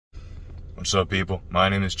What's up, people? My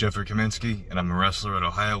name is Jeffrey Kaminsky, and I'm a wrestler at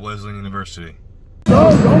Ohio Wesleyan University.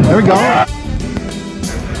 There we go.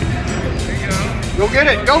 Go get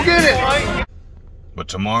it! Go get it! But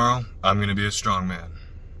tomorrow, I'm going to be a strongman.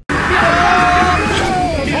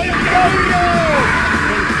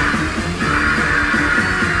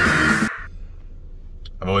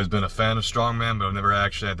 I've always been a fan of strongman, but I've never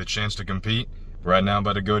actually had the chance to compete. Right now I'm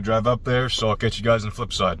about to go drive up there, so I'll catch you guys on the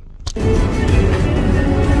flip side.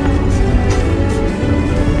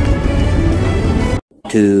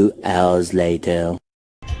 2 hours later.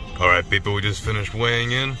 Alright people, we just finished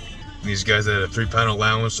weighing in. These guys had a 3-pound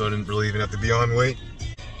allowance, so I didn't really even have to be on weight.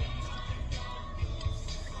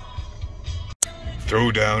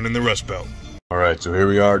 Throwdown in the Rustbelt. Alright, so here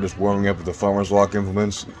we are just warming up with the farmer's walk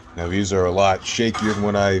implements. Now these are a lot shakier than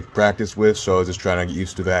what I practice with, so I was just trying to get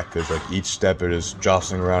used to that, because like each step it is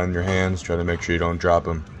jostling around in your hands, trying to make sure you don't drop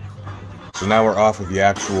them. So now we're off with the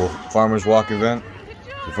actual farmer's walk event.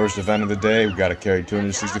 The first event of the day, we've got to carry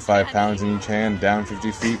 265 pounds in each hand, down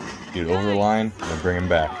 50 feet, get it over the line, and then bring them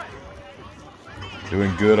back.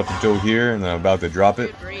 Doing good up until here, and then I'm about to drop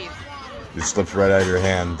it. It slips right out of your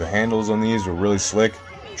hand. The handles on these were really slick.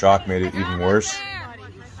 Chalk made it even worse.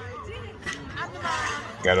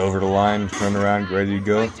 Got over the line, turned around, ready to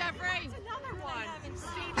go.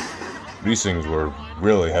 These things were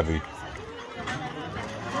really heavy.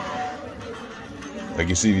 Like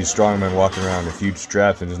you see these strongmen walking around with huge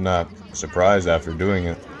straps and just not surprised after doing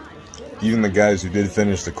it. Even the guys who did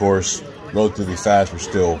finish the course relatively fast were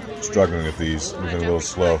still struggling with these, moving a little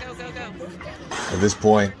slow. At this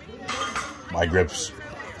point, my grip's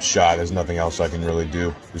shot. There's nothing else I can really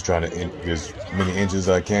do. Just trying to get as many inches as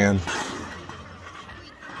I can.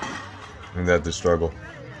 And that's the struggle.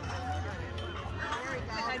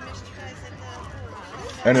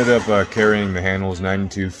 Ended up carrying the handles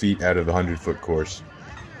 92 feet out of the 100-foot course.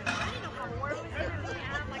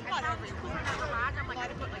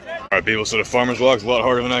 Alright people, so the farmer's walk is a lot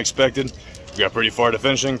harder than I expected. We got pretty far to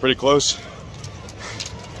finishing, pretty close.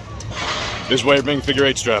 This way we're bringing figure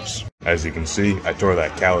 8 straps. As you can see, I tore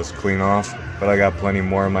that callus clean off, but I got plenty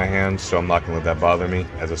more in my hands, so I'm not going to let that bother me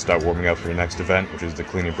as I start warming up for the next event, which is the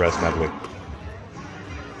clean and press medley.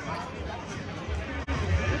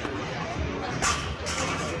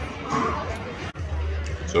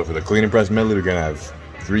 So for the clean and press medley, we're going to have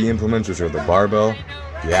 3 implements, which are the barbell,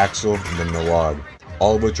 the axle, and then the log.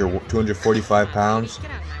 All of which are 245 pounds.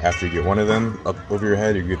 After you get one of them up over your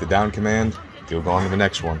head, you get the down command, you'll go on to the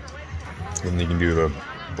next one. And you can do the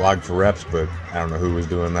log for reps, but I don't know who was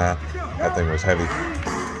doing that. That thing was heavy.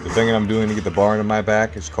 The thing that I'm doing to get the bar into my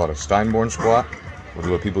back is called a Steinborn squat, which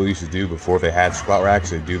is what people used to do before they had squat racks.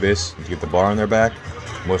 They'd do this to get the bar on their back.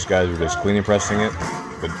 Most guys were just clean and pressing it,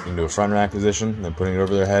 but into a front rack position, and then putting it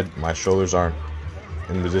over their head. My shoulders aren't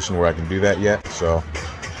in a position where I can do that yet, so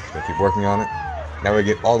I'll keep working on it. Now we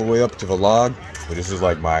get all the way up to the log, but this is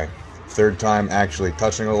like my 3rd time actually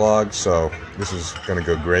touching a log, so this is gonna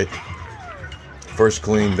go great. First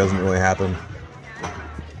clean doesn't really happen.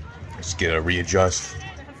 Just gotta readjust,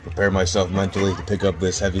 prepare myself mentally to pick up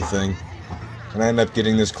this heavy thing, and I end up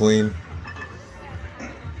getting this clean.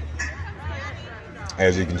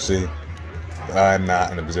 As you can see, I'm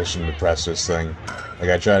not in a position to press this thing.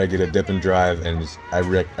 Like I try to get a dip and drive, and I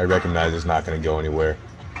recognize it's not gonna go anywhere.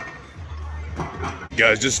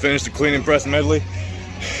 Guys, just finished the clean and press medley.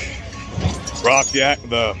 Rock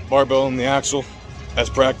the barbell and the axle as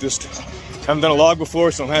practiced. Haven't done a log before,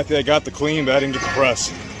 so I'm happy I got the clean, but I didn't get the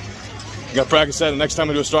press. I got to practice that. The next time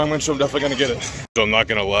I do a strongman show, I'm definitely going to get it. So I'm not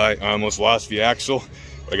going to lie, I almost lost the axle,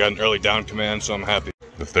 but I got an early down command, so I'm happy.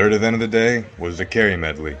 The 3rd event of the day was the carry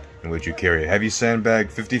medley, in which you carry a heavy sandbag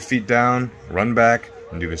 50 feet down, run back,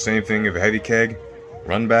 and do the same thing with a heavy keg,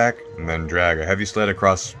 run back, and then drag a heavy sled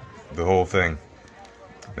across the whole thing.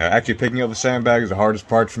 Now, actually picking up the sandbag is the hardest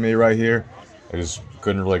part for me right here. I just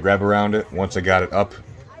couldn't really grab around it. Once I got it up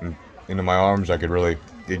and into my arms, I could really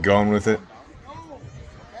get going with it.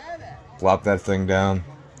 Flop that thing down,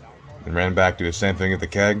 and ran back to the same thing at the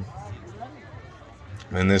keg.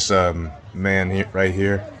 And this man here, right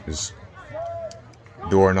here, is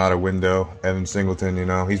door, not a window. Evan Singleton, you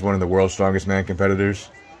know, he's one of the world's strongest man competitors.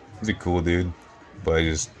 He's a cool dude, but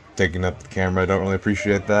he's just taking up the camera. I don't really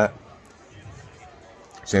appreciate that.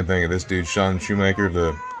 Same thing with this dude, Sean Shoemaker,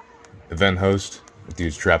 the event host. The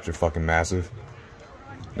dude's traps are fucking massive.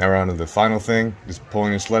 Now we're on to the final thing, just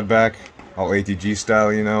pulling the sled back, all ATG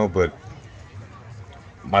style, you know, but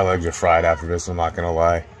my legs are fried after this, I'm not gonna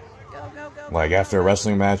lie. Like, after a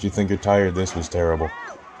wrestling match, you think you're tired, this was terrible.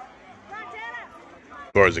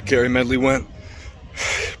 As far as the carry medley went,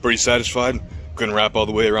 pretty satisfied. Couldn't wrap all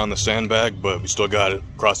the way around the sandbag, but we still got it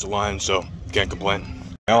across the line, so can't complain.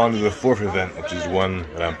 Now on to the fourth event, which is one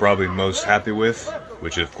that I'm probably most happy with,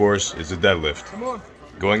 which of course is the deadlift.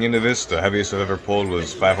 Going into this, the heaviest I've ever pulled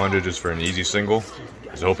was 500 just for an easy single.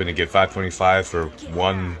 I was hoping to get 525 for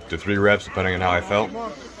 1 to 3 reps, depending on how I felt.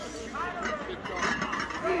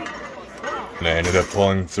 And I ended up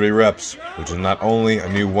pulling 3 reps, which is not only a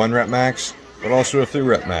new 1 rep max, but also a 3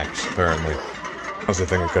 rep max, apparently. I also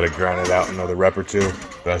think I could have grinded out another rep or 2,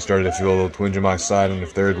 but I started to feel a little twinge in my side on the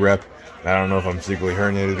 3rd rep. And I don't know if I'm secretly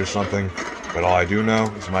herniated or something, but all I do know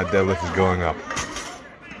is my deadlift is going up.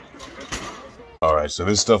 Alright, so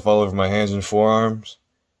this stuff all over my hands and forearms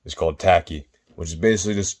is called tacky, which is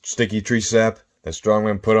basically just sticky tree sap that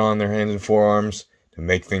strongmen put on their hands and forearms to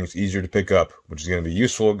make things easier to pick up, which is going to be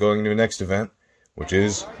useful going into the next event, which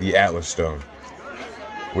is the Atlas Stone.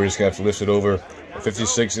 We're just going to have to lift it over a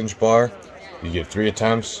 56-inch bar. You get 3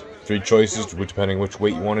 attempts, 3 choices, depending which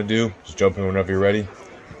weight you want to do. Just jump in whenever you're ready.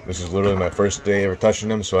 This is literally my first day ever touching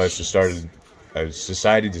them, so I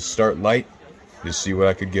decided to start light to see what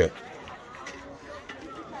I could get.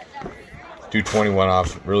 220 went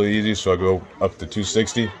off really easy, so I go up to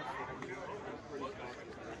 260.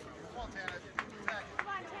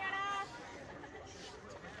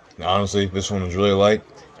 Now, honestly, this one was really light.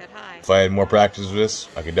 If I had more practice with this,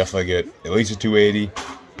 I could definitely get at least a 280,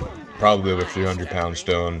 probably over 300 pound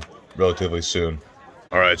stone relatively soon.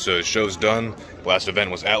 Alright, so the show's done. Last event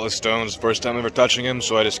was Atlas Stones. First time ever touching him,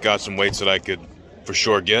 so I just got some weights that I could for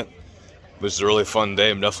sure get. This is a really fun day.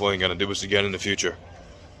 I'm definitely going to do this again in the future.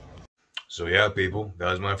 So yeah, people, that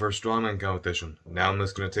was my first strongman competition. Now I'm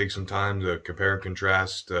just going to take some time to compare and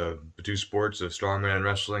contrast the 2 sports of strongman and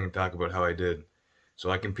wrestling and talk about how I did. So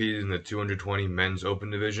I competed in the 220 men's open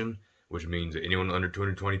division, which means that anyone under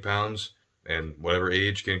 220 pounds and whatever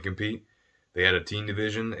age can compete. They had a teen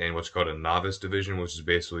division and what's called a novice division, which is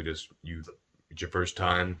basically just it's your first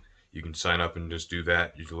time. You can sign up and just do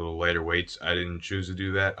that. Use a little lighter weights. I didn't choose to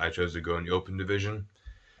do that. I chose to go in the open division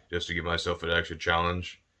just to give myself an extra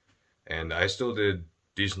challenge. And I still did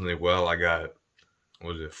decently well. I got,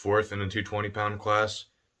 what was it, 4th in the 220 pound class.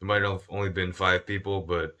 There might have only been 5 people,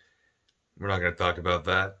 but we're not going to talk about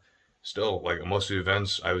that. Still, like most of the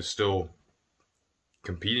events, I was still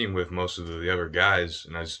competing with most of the other guys,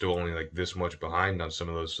 and I was still only like this much behind on some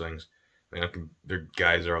of those things. I mean, their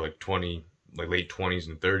guys are like 20, like late 20s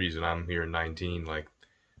and 30s, and I'm here at 19. Like,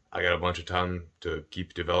 I got a bunch of time to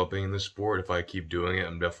keep developing in this sport. If I keep doing it,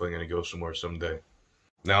 I'm definitely going to go somewhere someday.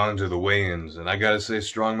 Now onto the weigh-ins, and I gotta say,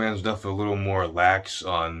 strongman's definitely a little more lax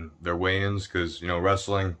on their weigh-ins, because, you know,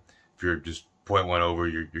 wrestling, if you're just 0.1 over,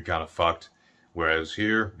 you're kind of fucked. Whereas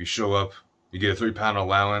here, you show up, you get a 3 pound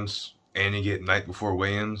allowance, and you get night before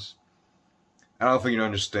weigh-ins. I don't think you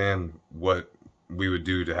understand what we would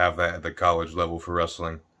do to have that at the college level for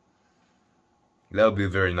wrestling. That would be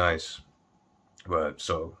very nice. But,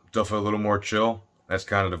 so, definitely a little more chill. That's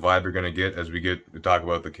kind of the vibe you're going to get as we get to talk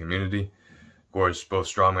about the community. Of course, both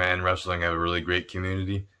strongman and wrestling have a really great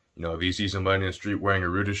community. You know, if you see somebody in the street wearing a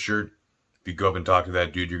Rudis shirt, if you go up and talk to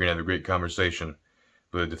that dude, you're going to have a great conversation.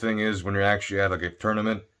 But the thing is, when you're actually at like a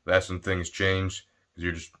tournament, that's when things change.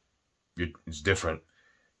 Because it's different.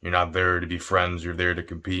 You're not there to be friends, you're there to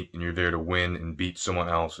compete, and you're there to win and beat someone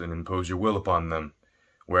else and impose your will upon them.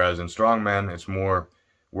 Whereas in strongman, it's more,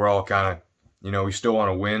 we're all kind of, you know, we still want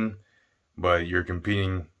to win, but you're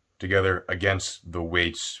competing together against the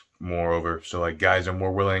weights moreover. So like guys are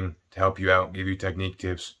more willing to help you out, give you technique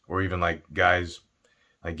tips, or even like guys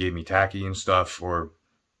like gave me tacky and stuff, or,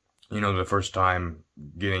 you know, the first time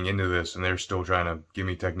getting into this and they're still trying to give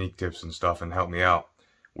me technique tips and stuff and help me out.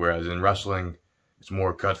 Whereas in wrestling, it's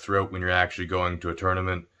more cutthroat when you're actually going to a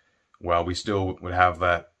tournament, while we still would have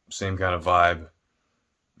that same kind of vibe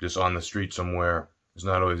just on the street somewhere. It's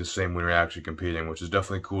not always the same when you're actually competing, which is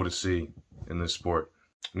definitely cool to see in this sport.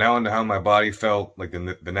 Now into how my body felt like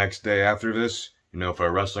the next day after this. You know, for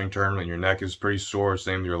a wrestling tournament, your neck is pretty sore,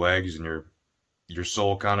 same with your legs, and your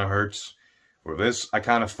soul kind of hurts. For this, I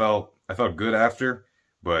felt good after,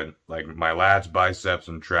 but like my lats, biceps,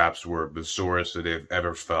 and traps were the sorest that they've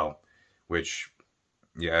ever felt. Which,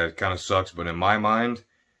 yeah, it kind of sucks, but in my mind,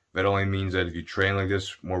 that only means that if you train like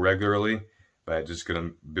this more regularly, that's just going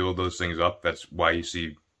to build those things up. That's why you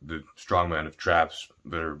see the strongman of traps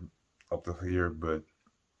that are up to here. But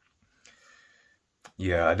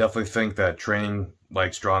yeah, I definitely think that training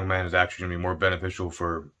like strongman is actually going to be more beneficial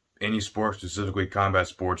for any sport, specifically combat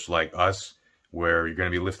sports like us, where you're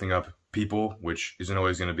going to be lifting up people, which isn't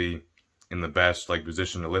always going to be in the best like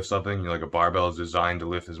position to lift something. You know, like a barbell is designed to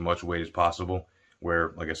lift as much weight as possible,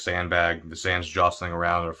 where like a sandbag, the sand's jostling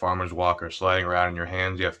around, or a farmer's walker sliding around in your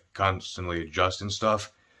hands. You have to constantly adjust and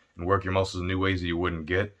stuff and work your muscles in new ways that you wouldn't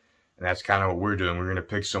get. And that's kind of what we're doing. We're going to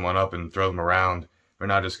pick someone up and throw them around. We're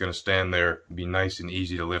not just going to stand there and be nice and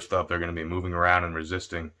easy to lift up. They're going to be moving around and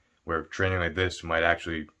resisting, where training like this might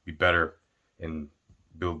actually be better and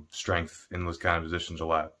build strength in those kind of positions a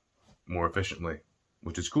lot more efficiently,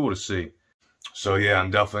 which is cool to see. So yeah,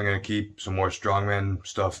 I'm definitely going to keep some more strongman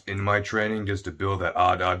stuff in my training just to build that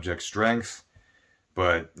odd object strength.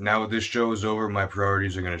 But now that this show is over, my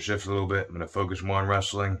priorities are going to shift a little bit. I'm going to focus more on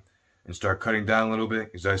wrestling and start cutting down a little bit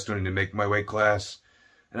because I still need to make my weight class.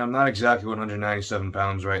 And I'm not exactly 197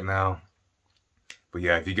 pounds right now. But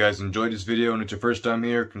yeah, if you guys enjoyed this video and it's your first time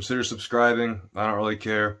here, consider subscribing. I don't really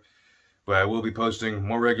care. But I will be posting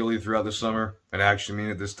more regularly throughout the summer, and I actually mean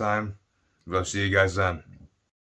it this time. But I'll see you guys then.